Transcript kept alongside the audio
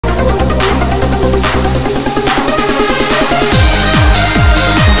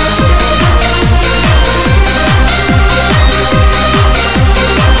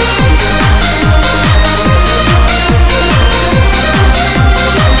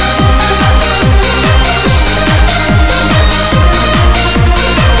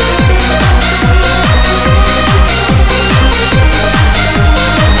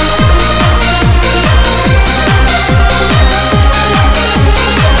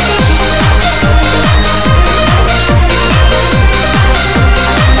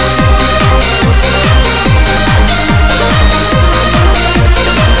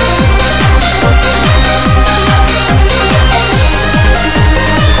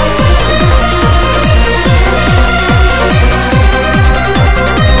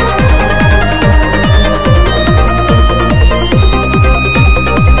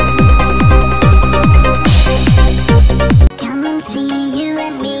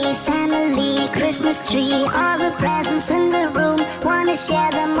Christmas tree, all the presents in the room. Wanna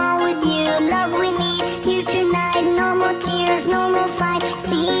share them all with you. Love, we need you tonight. No more tears, no more fight.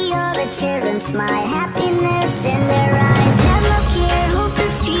 See all the children smile, happiness in their eyes. Have no care, hope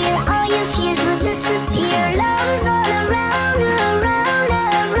is here. All your fears will disappear. Love is all around, around,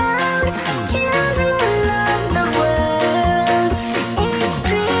 around. Children of the world, it's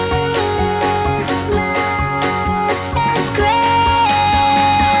Christmas. It's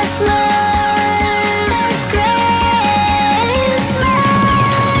Christmas. It's Christmas.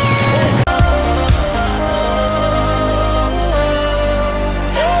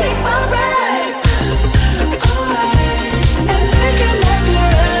 Take my breath away and make it last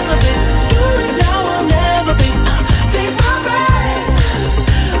forever, babe. Do it now or never, babe. Take my breath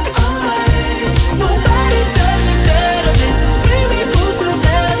away. Nobody does it better, babe. Bring me close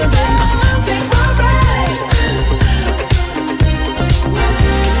together, babe. Take my breath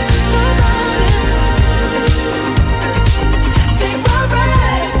Take my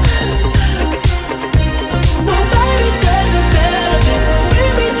breath. Nobody does it better, babe.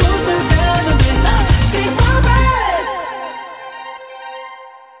 Bring me close together, babe. Take my breath.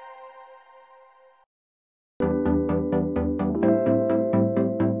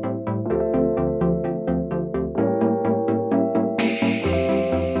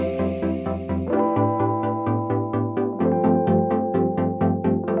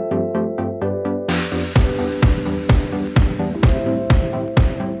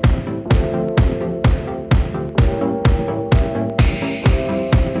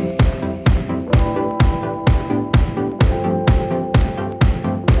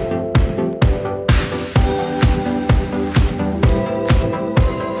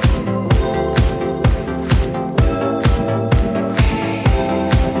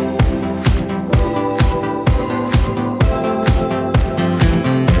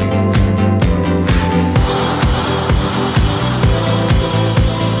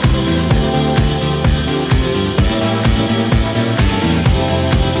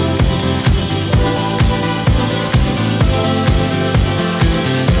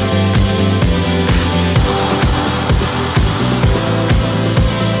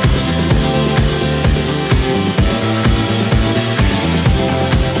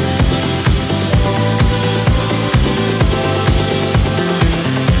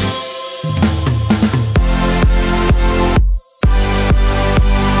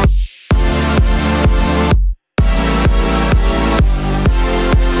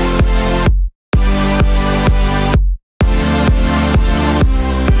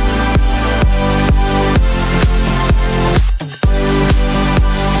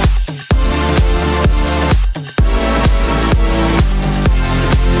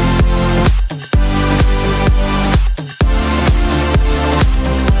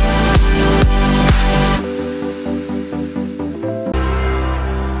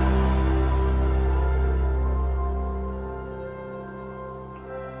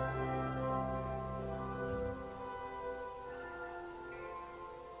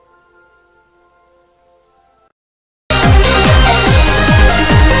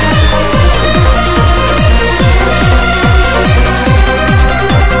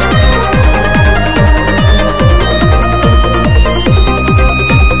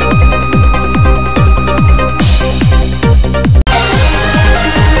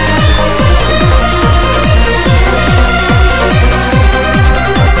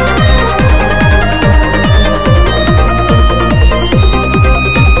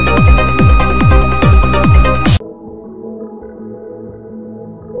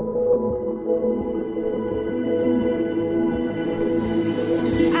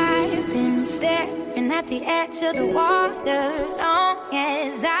 At the edge of the water, long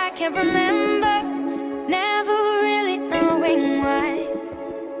as I can remember, never really knowing why.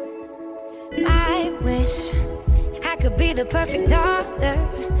 I wish I could be the perfect daughter,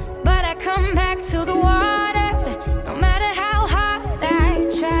 but I come back to the water, no matter how hard I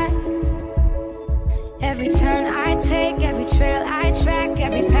try. Every turn I take